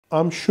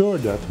I'm sure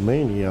that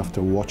many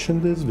after watching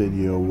this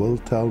video will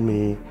tell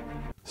me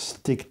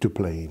stick to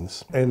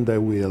planes, and I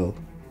will.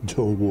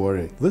 Don't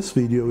worry. This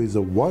video is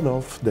a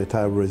one-off that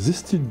I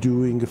resisted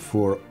doing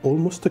for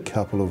almost a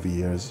couple of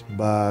years,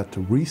 but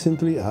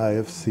recently I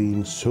have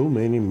seen so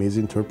many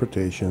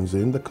misinterpretations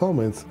in the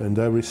comments and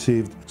I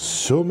received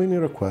so many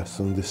requests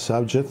on this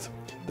subject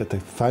that I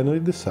finally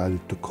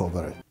decided to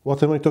cover it.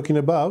 What am I talking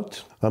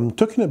about? I'm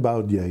talking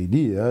about the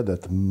idea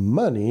that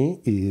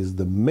money is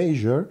the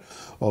measure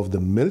of the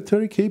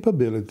military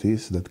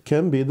capabilities that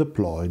can be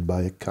deployed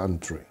by a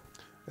country.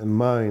 And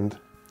mind,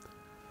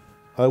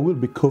 I will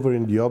be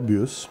covering the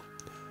obvious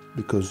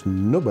because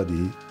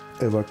nobody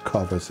ever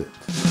covers it.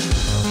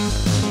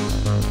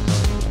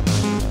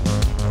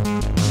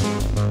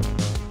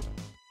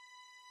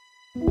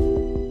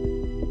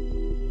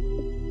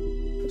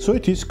 So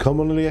it is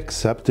commonly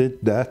accepted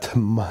that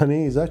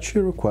money is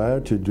actually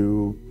required to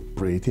do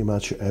pretty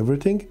much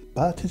everything,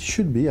 but it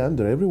should be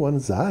under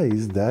everyone's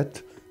eyes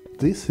that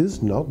this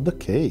is not the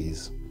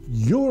case.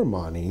 Your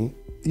money,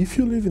 if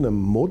you live in a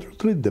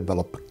moderately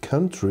developed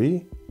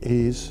country,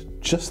 is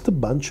just a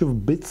bunch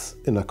of bits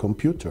in a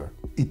computer.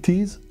 It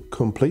is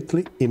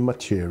completely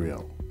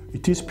immaterial.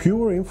 It is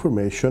pure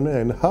information,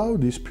 and how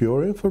this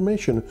pure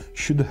information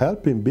should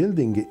help in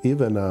building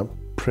even a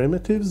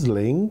primitive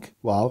sling,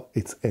 well,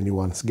 it's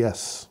anyone's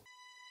guess.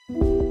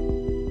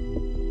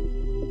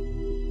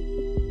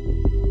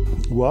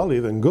 While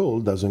even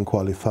gold doesn't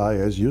qualify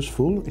as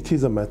useful, it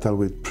is a metal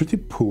with pretty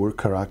poor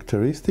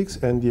characteristics,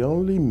 and the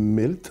only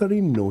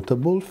military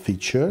notable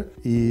feature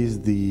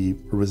is the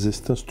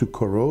resistance to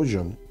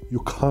corrosion. You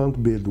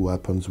can't build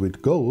weapons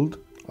with gold,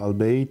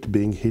 albeit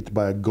being hit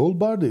by a gold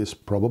bar is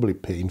probably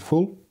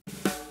painful.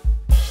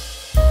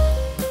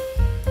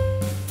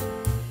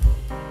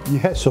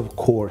 Yes, of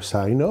course,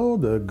 I know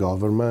the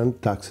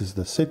government taxes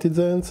the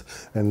citizens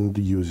and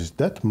uses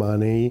that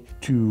money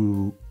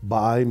to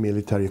buy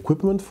military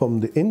equipment from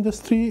the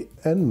industry,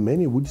 and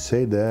many would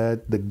say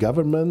that the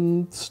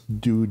governments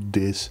do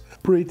this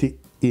pretty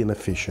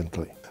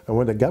inefficiently. And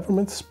when the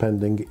government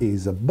spending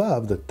is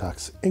above the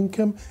tax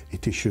income,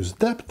 it issues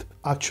debt,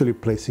 actually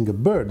placing a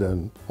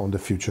burden on the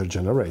future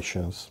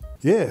generations.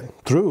 Yeah,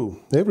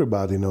 true,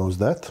 everybody knows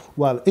that.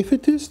 Well, if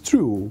it is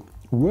true,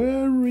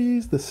 where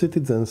is the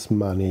citizens'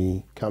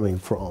 money coming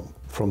from?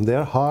 From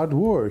their hard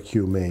work,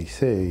 you may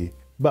say.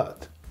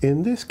 But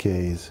in this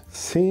case,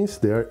 since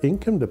their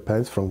income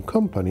depends from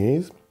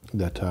companies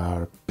that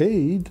are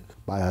paid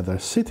by other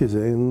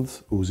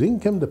citizens, whose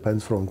income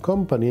depends from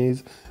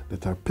companies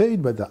that are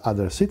paid by the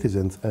other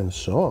citizens, and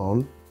so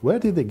on, where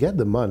did they get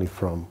the money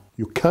from?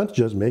 You can't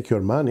just make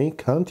your money,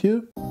 can't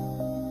you?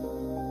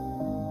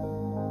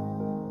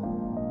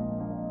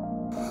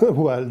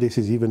 Well, this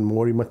is even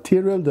more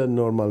immaterial than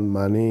normal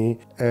money,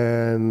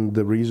 and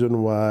the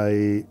reason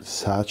why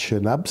such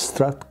an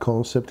abstract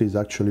concept is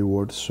actually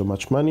worth so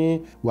much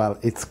money, well,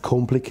 it's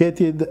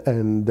complicated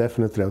and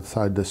definitely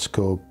outside the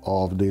scope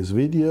of this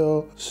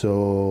video,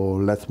 so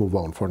let's move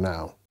on for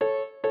now.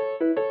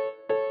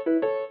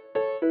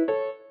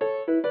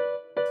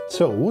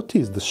 So, what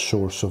is the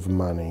source of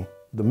money?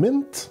 The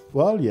mint?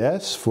 Well,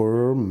 yes,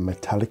 for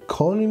metallic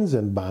coins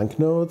and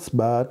banknotes,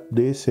 but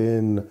this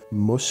in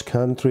most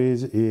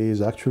countries is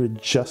actually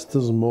just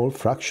a small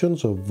fraction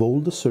of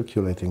all the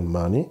circulating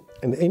money.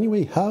 And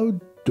anyway, how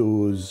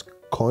those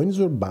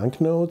coins or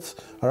banknotes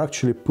are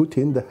actually put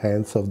in the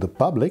hands of the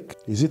public?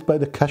 Is it by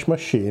the cash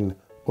machine?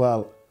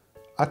 Well,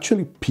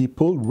 actually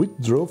people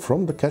withdraw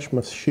from the cash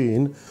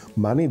machine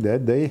money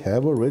that they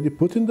have already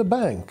put in the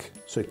bank.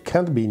 So it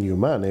can't be new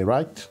money,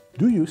 right?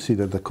 Do you see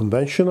that the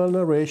conventional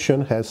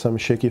narration has some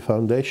shaky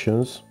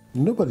foundations?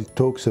 Nobody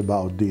talks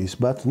about this,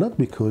 but not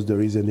because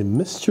there is any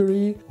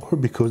mystery or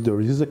because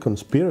there is a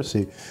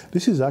conspiracy.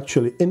 This is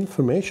actually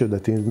information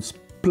that is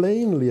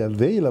plainly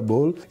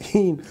available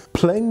in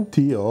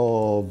plenty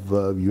of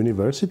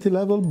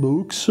university-level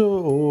books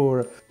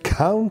or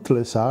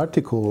countless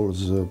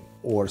articles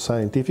or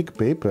scientific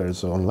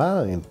papers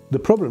online. The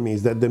problem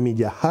is that the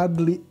media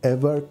hardly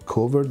ever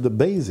cover the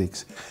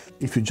basics.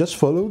 If you just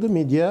follow the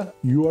media,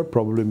 you are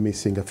probably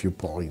missing a few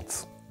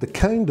points. The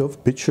kind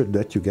of picture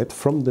that you get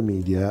from the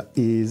media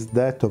is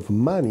that of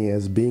money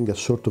as being a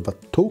sort of a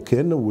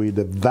token with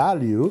a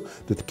value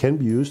that can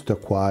be used to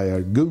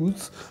acquire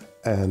goods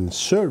and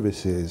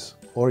services,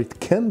 or it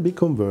can be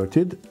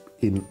converted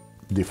in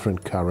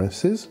different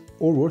currencies,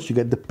 or worse, you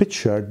get the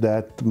picture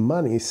that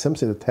money is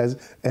something that has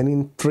an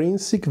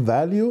intrinsic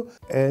value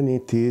and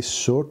it is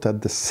sort of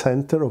at the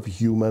center of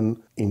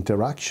human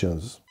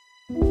interactions.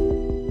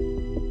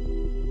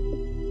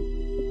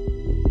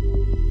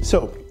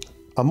 So,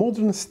 a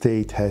modern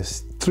state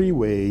has three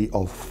ways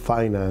of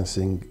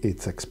financing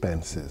its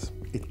expenses.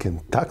 It can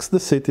tax the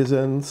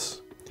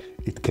citizens,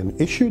 it can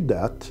issue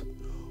debt,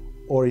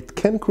 or it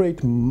can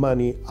create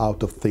money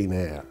out of thin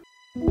air.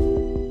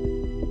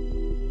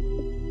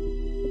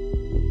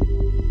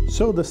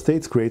 So the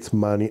state creates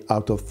money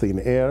out of thin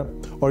air,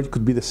 or it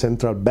could be the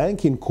central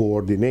bank in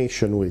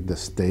coordination with the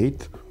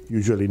state,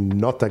 usually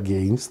not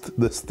against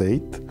the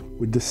state.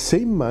 With the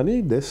same money,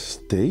 the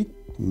state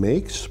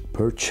makes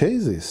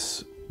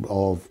purchases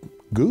of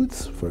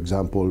goods, for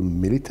example,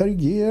 military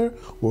gear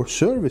or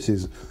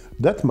services.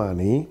 That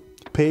money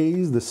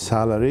pays the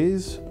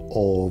salaries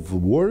of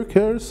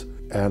workers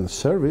and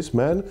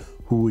servicemen,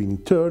 who in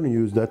turn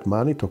use that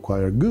money to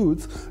acquire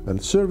goods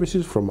and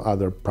services from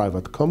other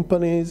private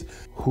companies,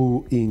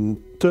 who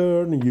in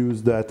turn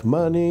use that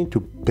money to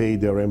pay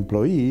their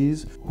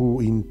employees, who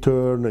in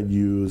turn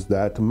use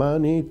that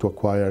money to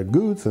acquire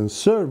goods and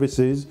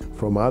services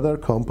from other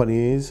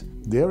companies.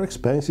 Their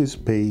expenses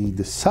pay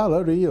the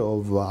salary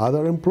of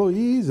other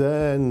employees,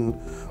 and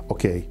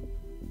okay,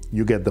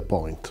 you get the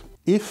point.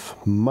 If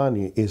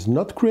money is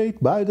not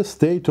created by the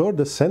state or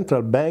the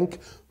central bank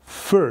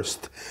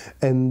first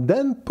and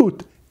then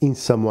put in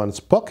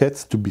someone's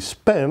pockets to be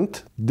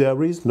spent,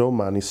 there is no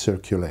money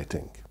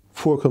circulating.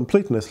 For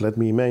completeness, let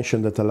me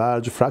mention that a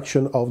large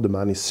fraction of the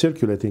money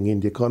circulating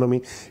in the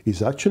economy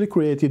is actually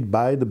created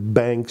by the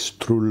banks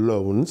through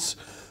loans,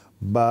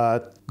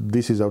 but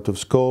this is out of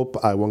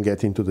scope. I won't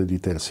get into the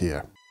details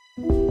here.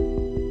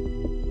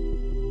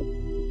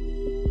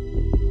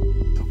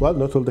 Well,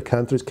 not all the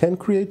countries can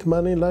create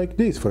money like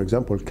this. For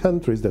example,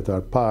 countries that are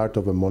part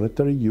of a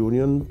monetary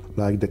union,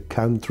 like the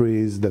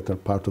countries that are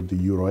part of the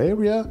euro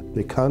area,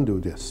 they can't do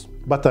this.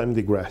 But I'm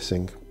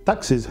digressing.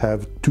 Taxes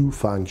have two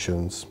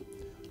functions.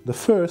 The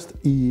first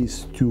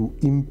is to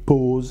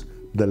impose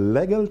the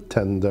legal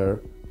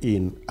tender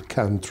in a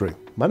country.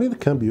 Money that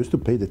can be used to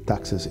pay the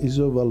taxes is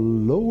of a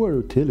lower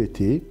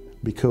utility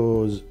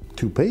because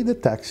to pay the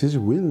taxes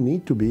will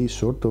need to be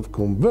sort of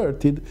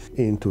converted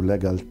into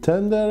legal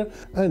tender,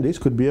 and this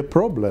could be a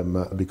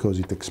problem because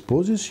it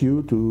exposes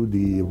you to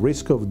the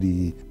risk of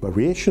the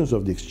variations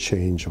of the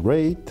exchange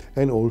rate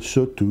and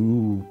also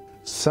to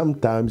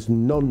sometimes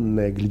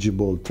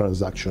non-negligible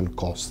transaction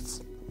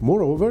costs.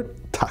 Moreover,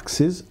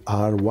 taxes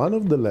are one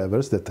of the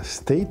levers that a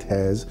state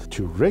has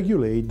to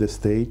regulate the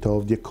state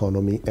of the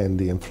economy and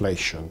the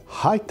inflation.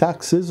 High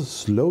taxes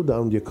slow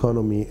down the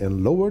economy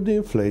and lower the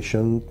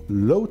inflation.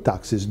 Low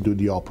taxes do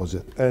the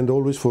opposite. And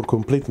always for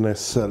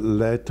completeness,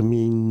 let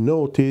me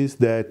notice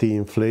that the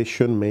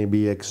inflation may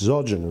be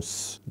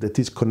exogenous, that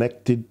is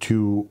connected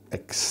to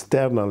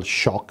external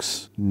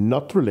shocks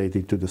not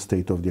related to the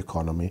state of the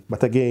economy.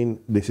 But again,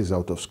 this is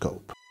out of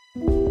scope.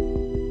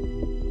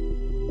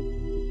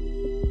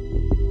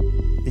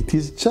 It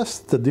is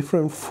just a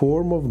different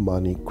form of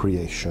money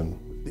creation.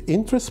 The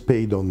interest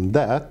paid on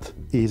that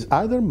is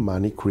either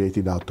money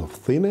created out of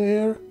thin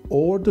air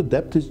or the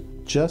debt is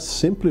just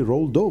simply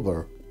rolled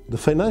over. The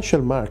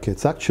financial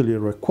markets actually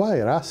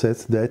require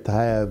assets that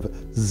have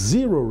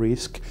zero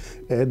risk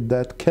and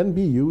that can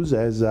be used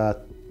as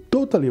a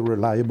totally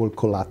reliable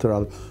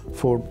collateral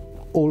for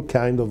all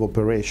kinds of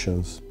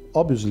operations.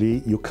 Obviously,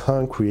 you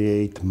can't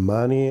create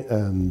money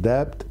and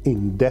debt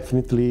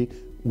indefinitely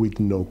with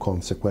no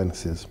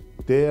consequences.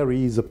 There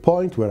is a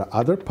point where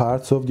other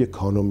parts of the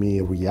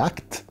economy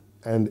react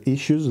and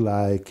issues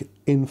like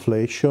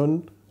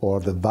inflation or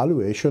the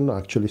valuation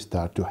actually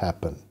start to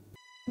happen.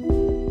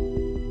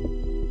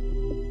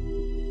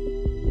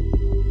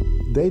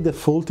 They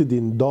defaulted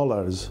in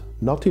dollars,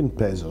 not in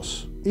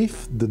pesos.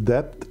 If the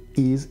debt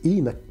is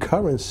in a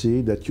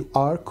currency that you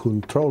are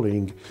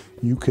controlling,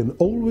 you can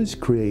always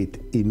create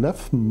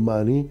enough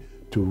money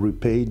to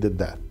repay the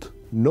debt,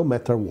 no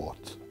matter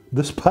what.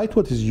 Despite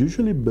what is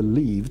usually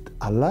believed,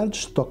 a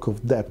large stock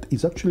of debt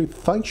is actually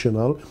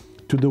functional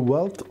to the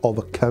wealth of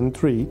a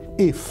country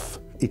if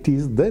it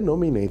is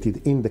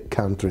denominated in the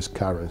country's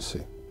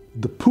currency.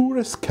 The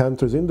poorest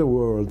countries in the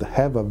world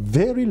have a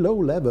very low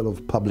level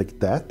of public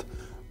debt,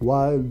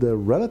 while the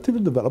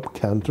relatively developed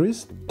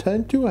countries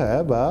tend to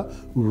have a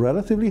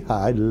relatively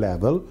high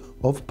level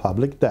of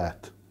public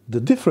debt.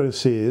 The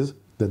difference is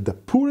that the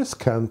poorest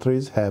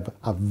countries have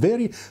a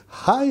very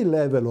high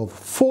level of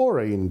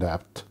foreign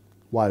debt,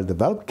 while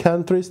developed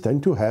countries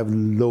tend to have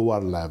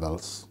lower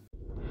levels.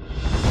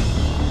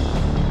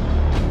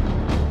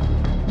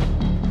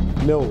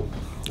 No,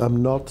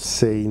 I'm not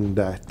saying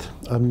that.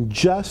 I'm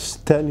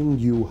just telling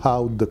you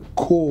how the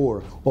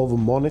core of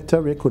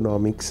monetary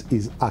economics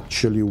is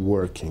actually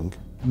working.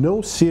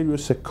 No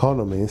serious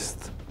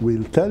economist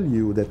will tell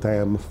you that I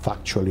am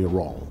factually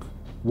wrong.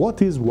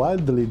 What is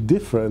wildly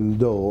different,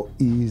 though,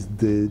 is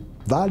the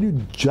value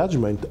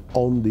judgment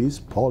on these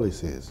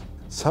policies.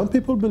 Some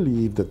people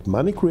believe that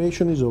money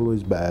creation is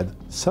always bad,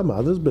 some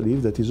others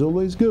believe that it's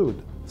always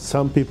good.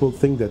 Some people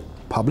think that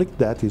public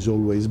debt is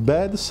always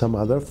bad, some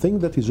others think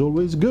that it's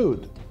always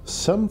good.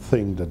 Some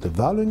think that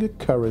devaluing a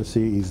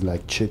currency is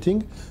like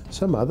cheating,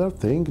 some others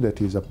think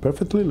that it's a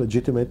perfectly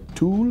legitimate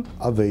tool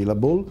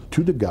available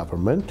to the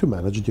government to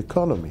manage the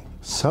economy.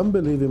 Some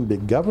believe in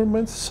big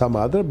governments, some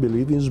others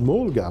believe in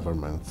small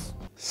governments.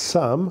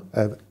 Some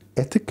have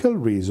ethical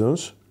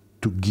reasons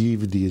to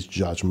give these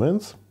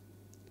judgments,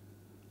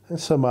 and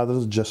some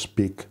others just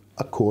speak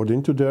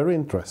according to their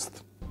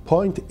interest.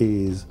 Point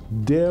is,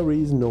 there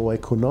is no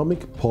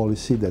economic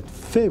policy that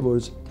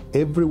favors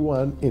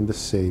everyone in the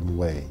same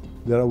way.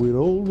 There will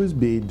always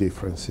be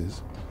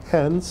differences.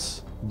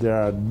 Hence, there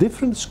are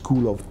different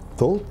schools of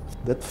thought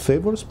that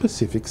favor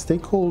specific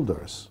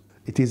stakeholders.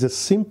 It is as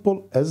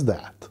simple as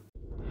that.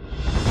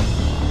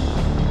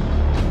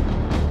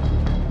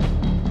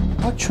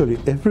 Actually,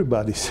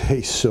 everybody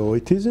says so.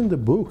 It is in the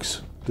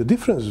books. The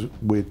difference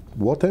with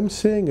what I'm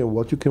saying and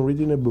what you can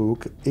read in a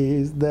book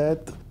is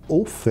that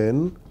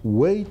often,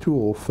 way too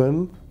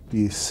often,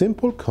 these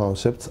simple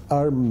concepts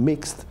are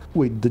mixed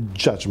with the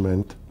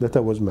judgment that I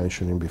was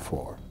mentioning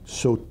before.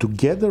 So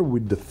together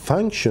with the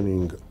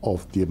functioning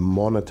of the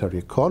monetary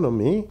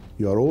economy,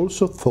 you are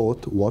also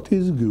taught what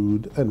is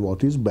good and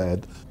what is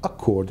bad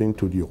according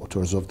to the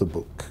authors of the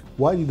book.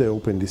 Why did I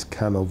open this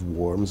can of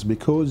worms?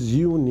 Because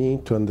you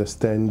need to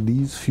understand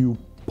these few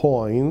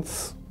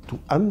points to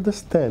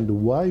understand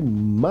why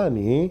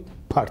money,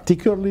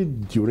 particularly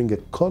during a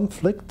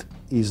conflict,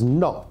 is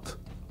not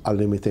a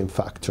limiting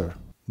factor.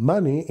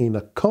 Money in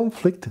a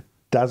conflict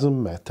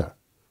doesn't matter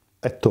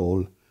at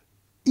all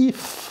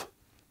if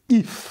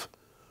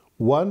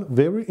one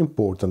very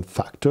important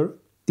factor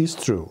is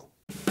true.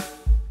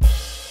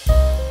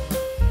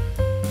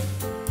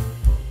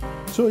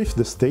 So if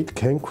the state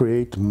can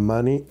create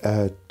money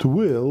at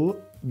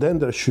will, then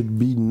there should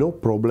be no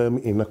problem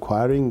in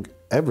acquiring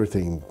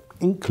everything,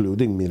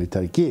 including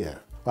military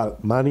gear. Well,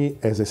 money,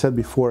 as I said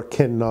before,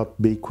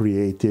 cannot be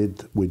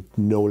created with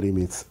no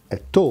limits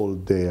at all.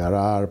 There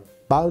are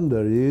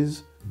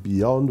boundaries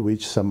beyond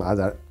which some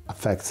other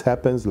effects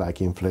happens,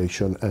 like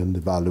inflation and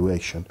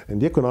devaluation.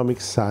 And the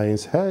economic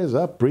science has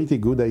a pretty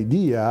good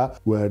idea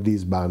where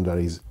these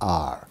boundaries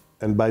are.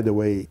 And by the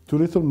way, too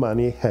little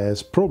money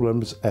has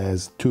problems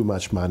as too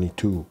much money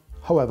too.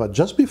 However,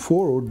 just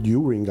before or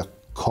during a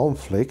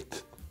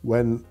conflict,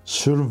 when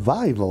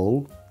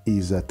survival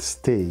is at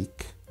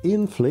stake,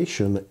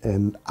 inflation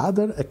and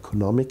other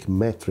economic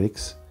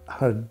metrics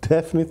are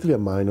definitely a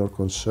minor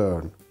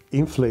concern.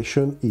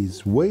 Inflation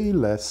is way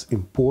less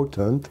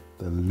important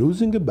than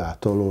losing a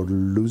battle or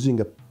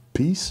losing a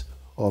piece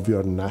of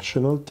your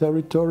national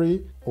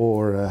territory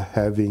or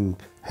having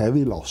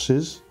heavy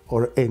losses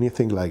or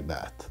anything like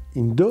that.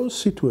 In those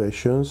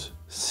situations,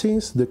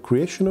 since the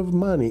creation of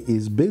money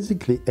is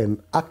basically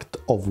an act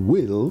of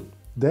will,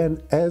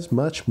 then as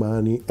much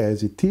money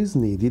as it is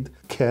needed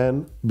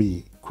can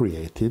be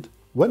created.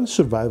 When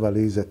survival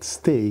is at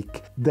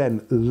stake,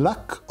 then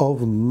lack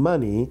of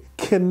money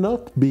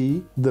cannot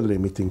be the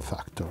limiting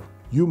factor.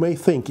 You may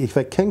think, if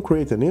I can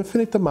create an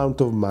infinite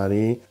amount of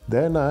money,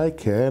 then I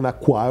can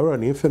acquire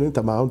an infinite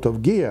amount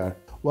of gear.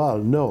 Well,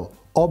 no,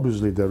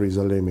 obviously there is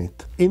a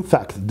limit. In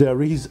fact,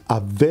 there is a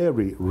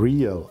very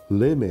real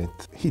limit.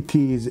 It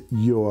is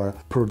your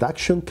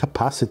production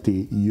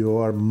capacity,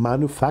 your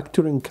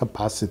manufacturing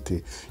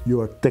capacity,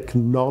 your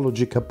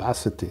technology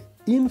capacity.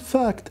 In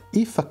fact,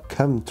 if a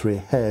country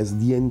has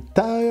the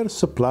entire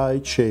supply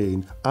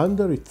chain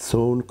under its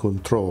own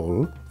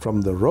control,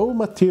 from the raw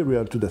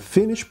material to the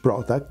finished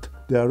product,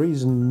 there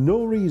is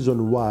no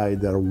reason why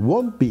there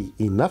won't be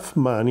enough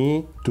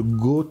money to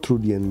go through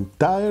the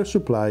entire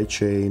supply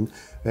chain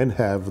and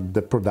have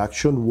the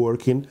production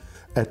working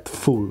at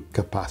full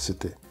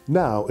capacity.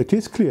 Now, it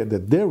is clear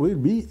that there will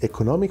be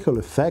economical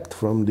effect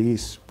from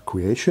this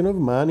creation of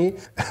money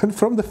and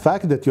from the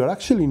fact that you're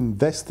actually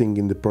investing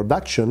in the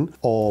production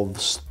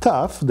of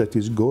stuff that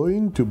is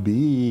going to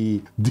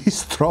be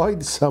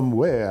destroyed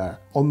somewhere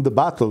on the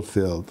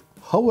battlefield.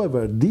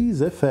 However,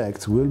 these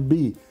effects will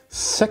be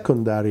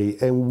secondary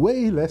and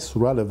way less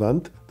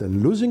relevant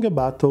than losing a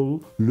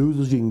battle,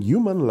 losing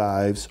human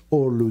lives,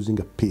 or losing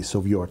a piece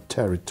of your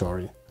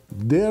territory.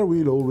 There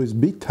will always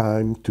be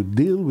time to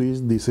deal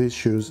with these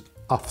issues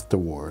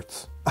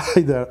afterwards,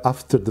 either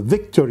after the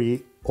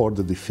victory or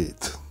the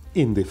defeat.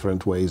 In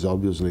different ways,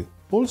 obviously.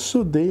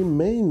 Also, they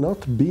may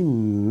not be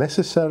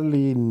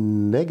necessarily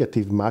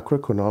negative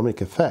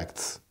macroeconomic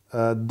effects.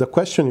 The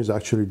question is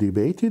actually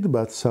debated,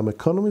 but some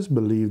economists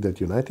believe that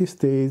the United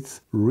States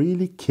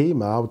really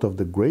came out of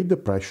the Great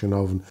Depression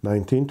of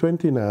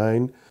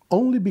 1929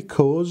 only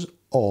because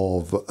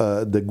of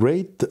the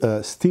great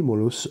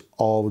stimulus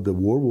of the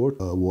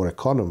World War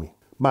economy.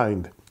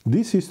 Mind,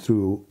 this is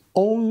true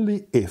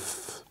only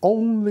if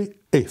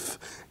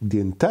the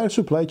entire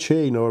supply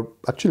chain, or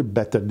actually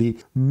better, the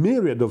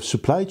myriad of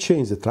supply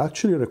chains that are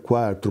actually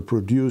required to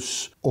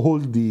produce all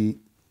the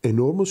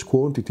enormous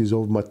quantities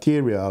of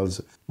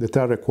materials that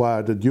are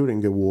required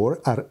during a war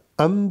are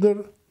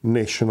under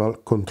national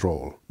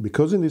control.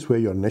 Because in this way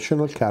your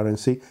national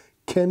currency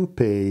can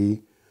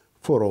pay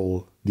for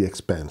all the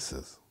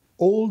expenses.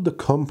 All the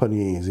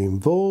companies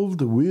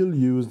involved will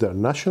use their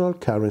national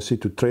currency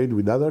to trade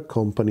with other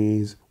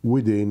companies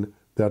within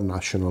their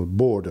national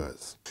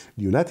borders.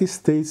 The United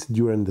States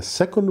during the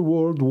Second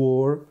World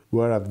War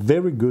were a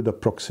very good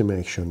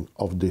approximation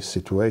of this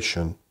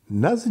situation.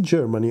 Nazi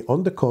Germany,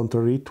 on the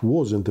contrary, it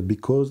wasn't,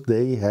 because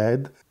they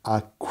had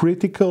a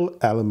critical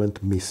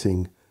element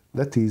missing,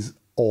 that is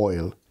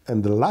oil.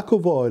 And the lack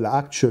of oil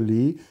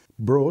actually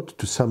brought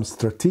to some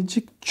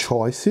strategic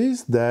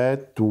choices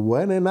that,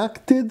 when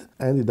enacted,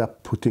 ended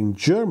up putting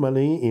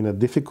Germany in a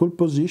difficult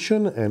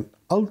position and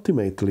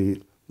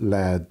ultimately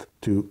led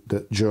to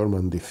the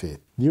German defeat.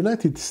 The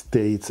United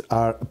States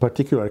are a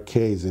particular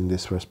case in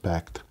this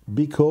respect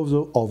because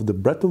of the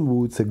Bretton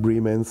Woods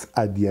agreements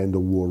at the end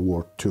of World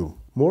War II.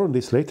 More on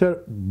this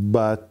later,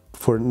 but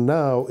for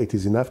now it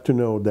is enough to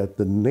know that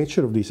the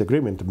nature of this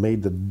agreement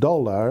made the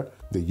dollar,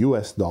 the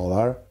US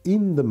dollar,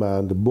 in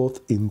demand both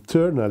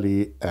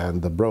internally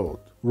and abroad.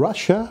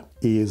 Russia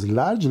is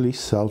largely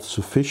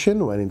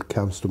self-sufficient when it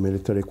comes to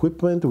military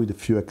equipment, with a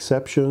few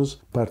exceptions,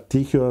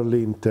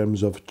 particularly in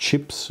terms of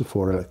chips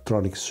for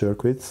electronic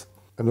circuits.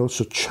 And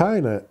also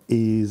China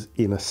is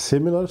in a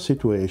similar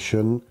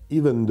situation,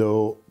 even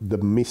though the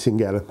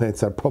missing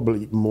elements are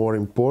probably more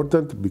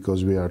important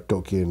because we are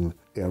talking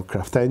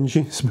aircraft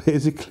engines,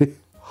 basically.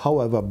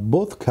 However,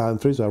 both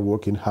countries are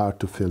working hard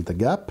to fill the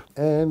gap,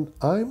 and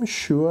I'm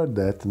sure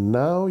that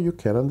now you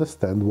can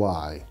understand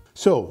why.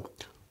 So,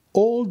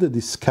 all the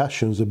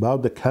discussions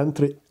about the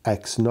country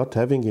X not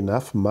having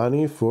enough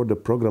money for the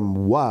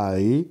program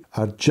Y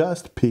are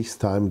just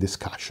peacetime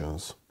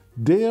discussions.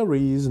 There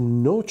is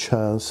no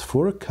chance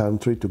for a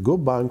country to go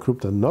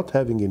bankrupt and not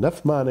having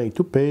enough money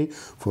to pay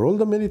for all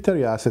the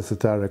military assets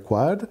that are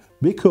required,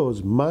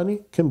 because money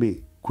can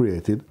be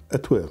created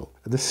at will.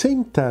 At the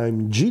same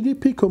time,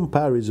 GDP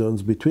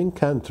comparisons between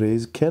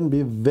countries can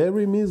be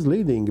very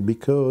misleading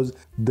because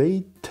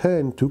they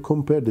tend to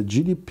compare the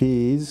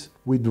GDPs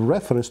with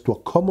reference to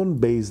a common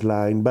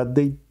baseline, but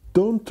they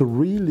don't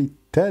really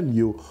tell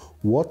you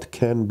what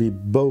can be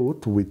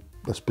bought with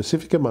a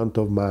specific amount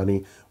of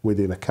money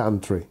within a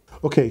country.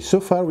 Okay, so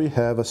far we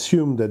have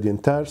assumed that the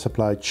entire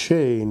supply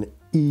chain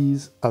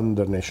is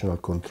under national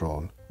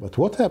control. But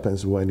what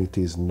happens when it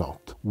is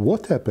not?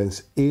 What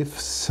happens if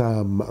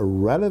some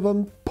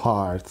relevant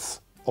parts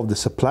of the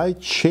supply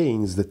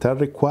chains that are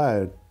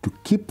required to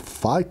keep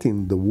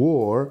fighting the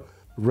war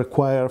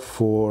require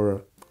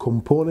for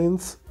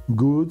components,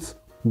 goods,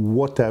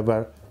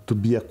 whatever, to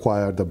be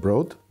acquired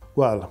abroad?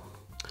 Well,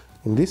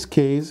 in this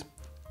case,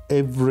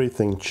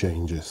 everything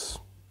changes.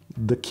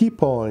 The key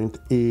point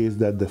is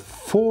that the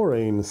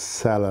foreign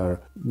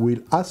seller will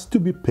ask to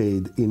be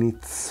paid in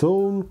its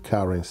own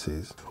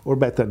currencies. Or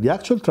better, the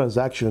actual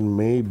transaction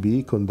may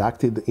be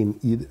conducted in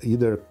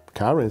either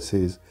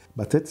currencies,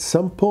 but at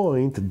some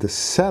point the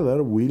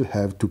seller will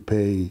have to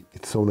pay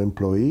its own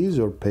employees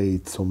or pay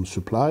its own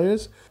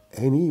suppliers,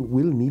 and he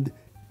will need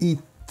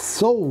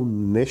its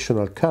own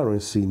national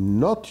currency,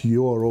 not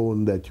your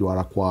own that you are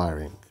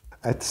acquiring.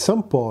 At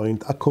some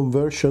point, a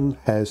conversion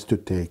has to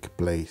take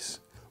place.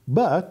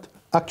 But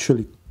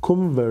actually,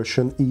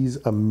 conversion is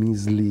a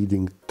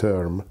misleading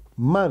term.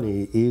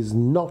 Money is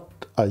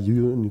not a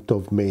unit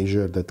of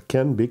measure that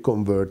can be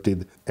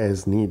converted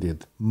as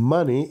needed.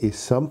 Money is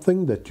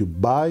something that you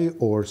buy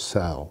or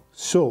sell.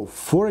 So,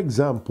 for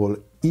example,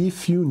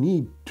 if you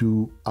need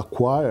to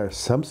acquire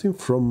something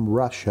from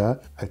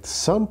Russia, at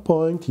some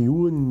point you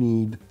will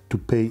need to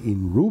pay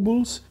in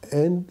rubles,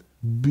 and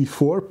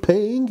before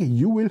paying,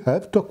 you will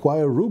have to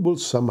acquire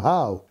rubles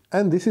somehow.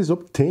 And this is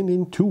obtained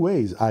in two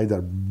ways,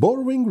 either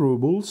borrowing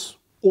rubles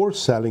or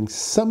selling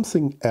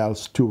something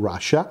else to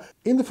Russia.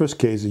 In the first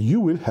case, you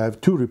will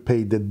have to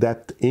repay the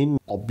debt in,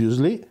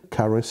 obviously,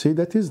 currency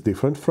that is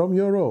different from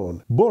your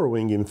own.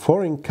 Borrowing in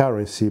foreign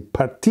currency,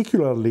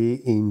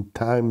 particularly in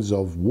times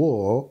of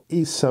war,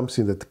 is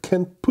something that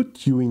can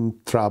put you in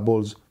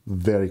troubles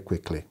very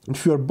quickly.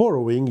 If you are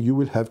borrowing, you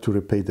will have to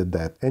repay the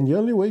debt. And the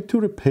only way to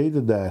repay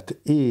the debt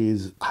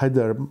is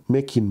either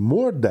making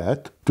more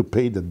debt to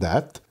pay the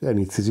debt, and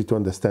it's easy to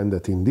understand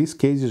that in this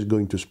case it's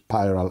going to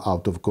spiral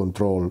out of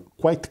control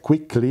quite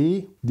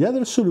quickly. The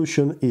other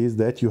solution is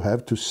that you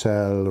have to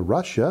sell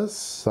Russia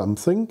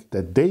something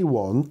that they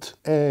want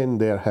and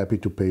they are happy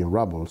to pay in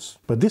rubles.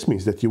 But this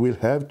means that you will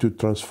have to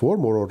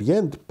transform or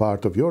orient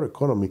part of your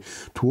economy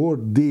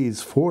toward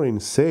these foreign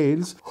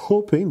sales,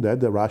 hoping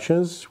that the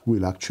Russians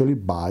will actually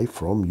buy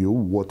from you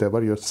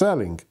whatever you're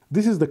selling.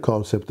 This is the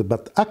concept,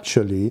 but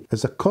actually,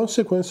 as a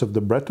consequence of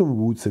the Bretton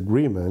Woods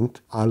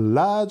Agreement, a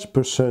large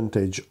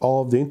percentage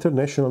of the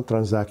international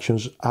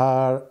transactions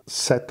are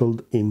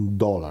settled in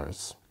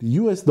dollars. The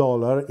US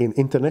dollar in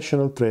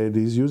international trade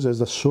is used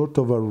as a sort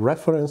of a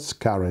reference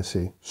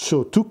currency.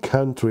 So two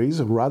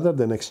countries, rather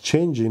than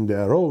exchanging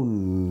their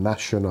own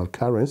national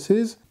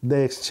currencies,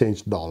 they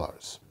exchange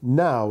dollars.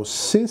 Now,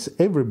 since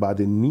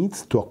everybody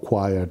needs to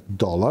acquire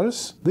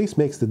dollars, this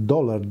makes the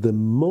dollar the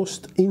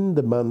most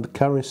in-demand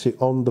currency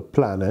on the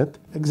planet,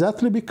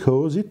 exactly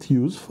because it's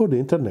used for the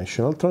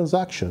international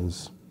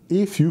transactions.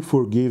 If you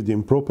forgive the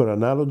improper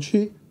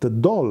analogy, the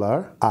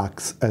dollar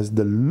acts as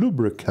the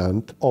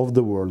lubricant of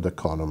the world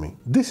economy.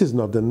 This is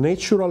not the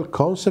natural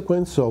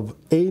consequence of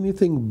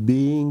anything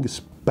being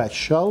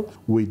special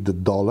with the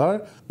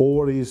dollar,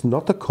 or is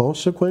not a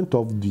consequence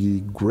of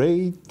the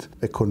great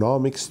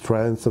economic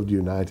strength of the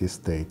United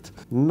States.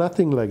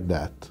 Nothing like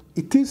that.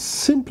 It is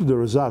simply the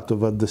result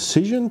of a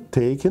decision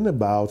taken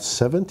about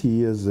 70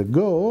 years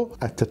ago,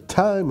 at a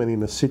time and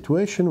in a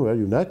situation where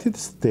the United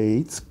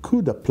States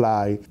could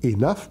apply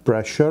enough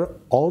pressure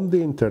on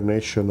the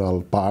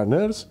international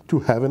partners to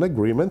have an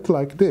agreement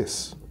like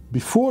this.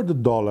 Before the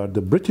dollar,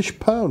 the British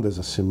pound has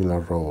a similar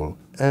role.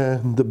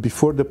 And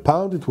before the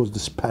pound, it was the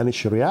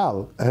Spanish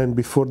real. And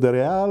before the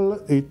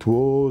real, it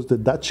was the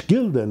Dutch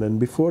gulden. And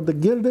before the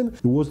gulden,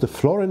 it was the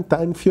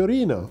Florentine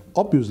fiorino.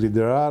 Obviously,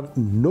 there are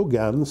no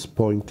guns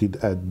pointed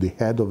at the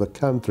head of a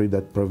country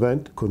that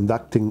prevent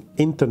conducting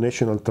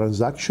international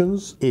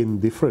transactions in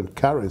different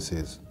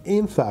currencies.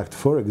 In fact,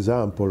 for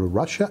example,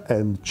 Russia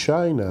and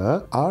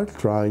China are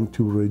trying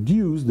to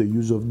reduce the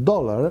use of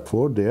dollar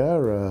for their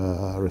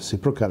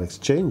reciprocal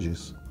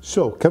exchanges.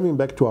 So, coming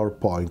back to our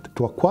point,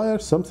 to acquire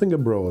something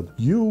abroad,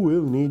 you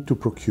will need to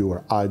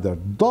procure either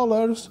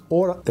dollars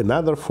or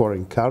another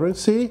foreign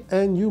currency,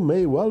 and you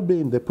may well be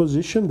in the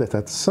position that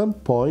at some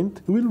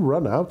point you will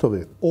run out of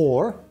it.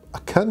 Or a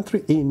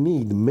country in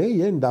need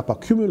may end up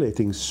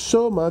accumulating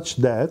so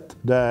much debt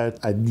that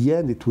at the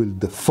end it will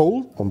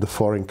default on the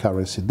foreign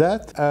currency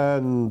debt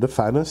and the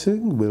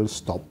financing will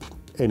stop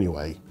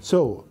anyway.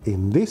 So,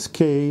 in this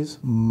case,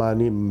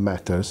 money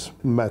matters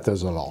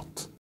a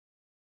lot.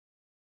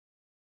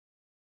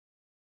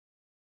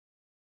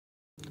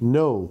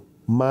 No,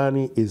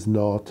 money is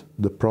not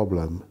the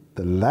problem.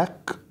 The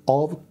lack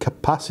of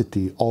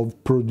capacity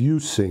of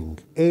producing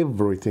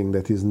everything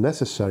that is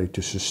necessary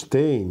to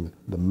sustain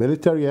the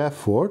military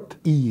effort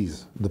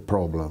is the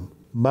problem.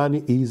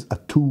 Money is a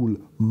tool,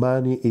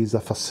 money is a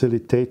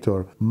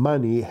facilitator,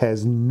 money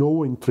has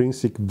no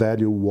intrinsic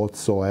value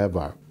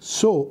whatsoever.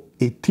 So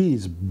it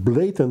is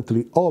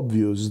blatantly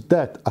obvious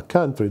that a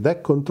country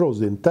that controls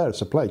the entire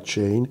supply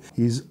chain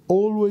is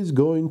always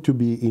going to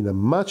be in a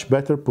much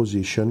better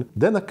position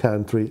than a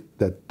country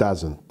that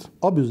doesn't.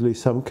 Obviously,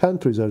 some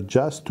countries are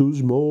just too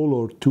small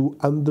or too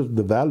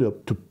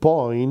underdeveloped to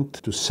point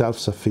to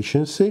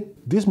self-sufficiency.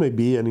 This may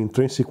be an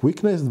intrinsic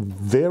weakness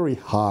very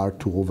hard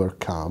to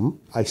overcome.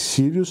 I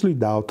seriously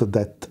doubt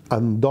that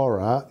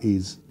Andorra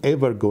is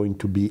ever going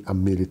to be a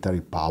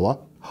military power.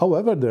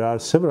 However, there are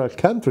several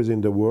countries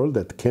in the world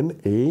that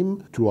can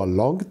aim to a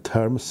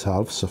long-term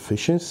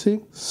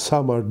self-sufficiency.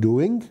 Some are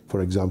doing, for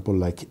example,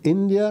 like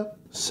India.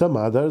 Some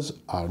others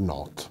are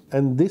not.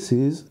 And this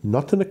is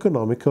not an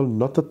economical,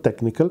 not a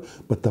technical,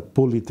 but a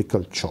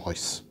political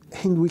choice.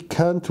 And we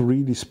can't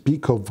really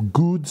speak of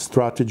good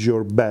strategy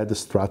or bad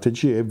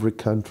strategy. Every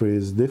country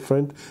is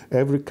different.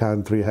 Every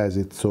country has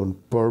its own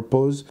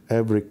purpose.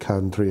 Every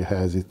country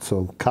has its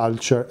own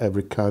culture.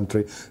 Every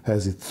country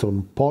has its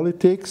own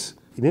politics.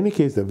 In any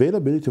case, the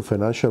availability of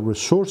financial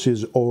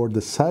resources or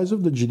the size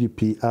of the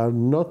GDP are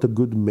not a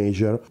good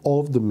measure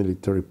of the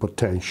military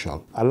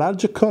potential. A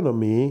large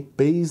economy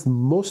based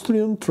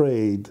mostly on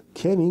trade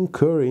can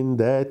incur in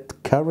that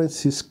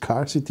currency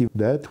scarcity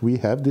that we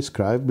have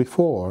described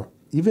before.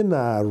 Even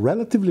a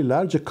relatively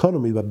large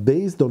economy, but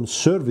based on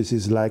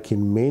services like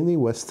in many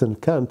Western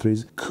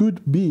countries,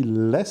 could be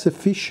less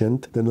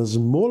efficient than a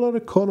smaller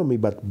economy,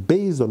 but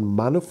based on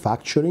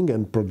manufacturing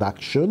and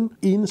production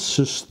in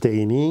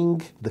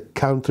sustaining the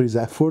country's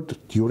effort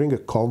during a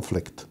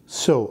conflict.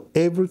 So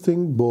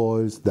everything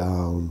boils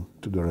down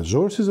to the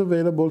resources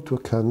available to a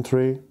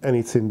country and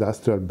its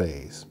industrial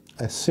base.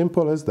 As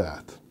simple as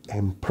that.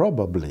 And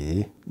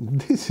probably,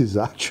 this is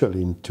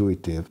actually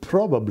intuitive,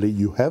 probably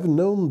you have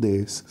known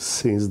this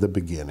since the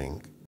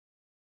beginning.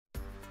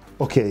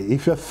 Okay,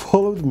 if you have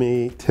followed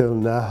me till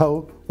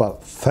now, well,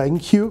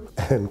 thank you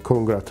and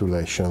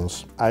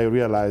congratulations. I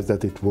realized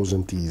that it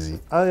wasn't easy.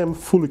 I am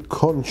fully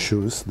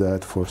conscious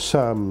that for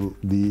some,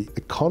 the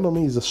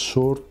economy is a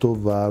sort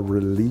of a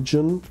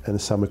religion and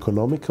some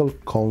economical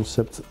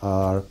concepts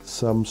are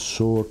some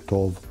sort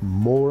of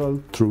moral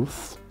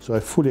truth. So I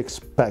fully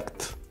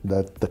expect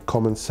that the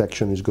comment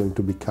section is going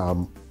to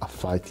become a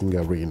fighting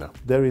arena.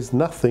 There is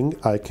nothing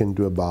I can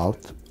do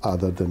about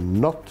other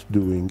than not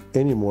doing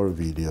any more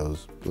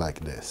videos like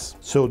this.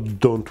 So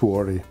don't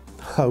worry,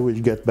 I will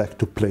get back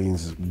to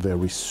planes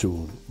very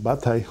soon.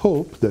 But I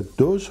hope that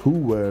those who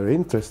were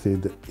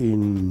interested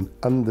in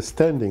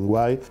understanding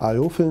why I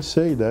often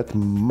say that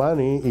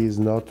money is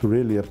not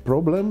really a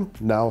problem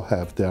now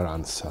have their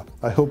answer.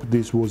 I hope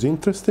this was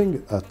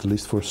interesting, at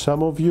least for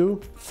some of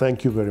you.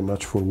 Thank you very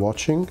much for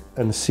watching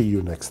and see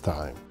you next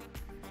time.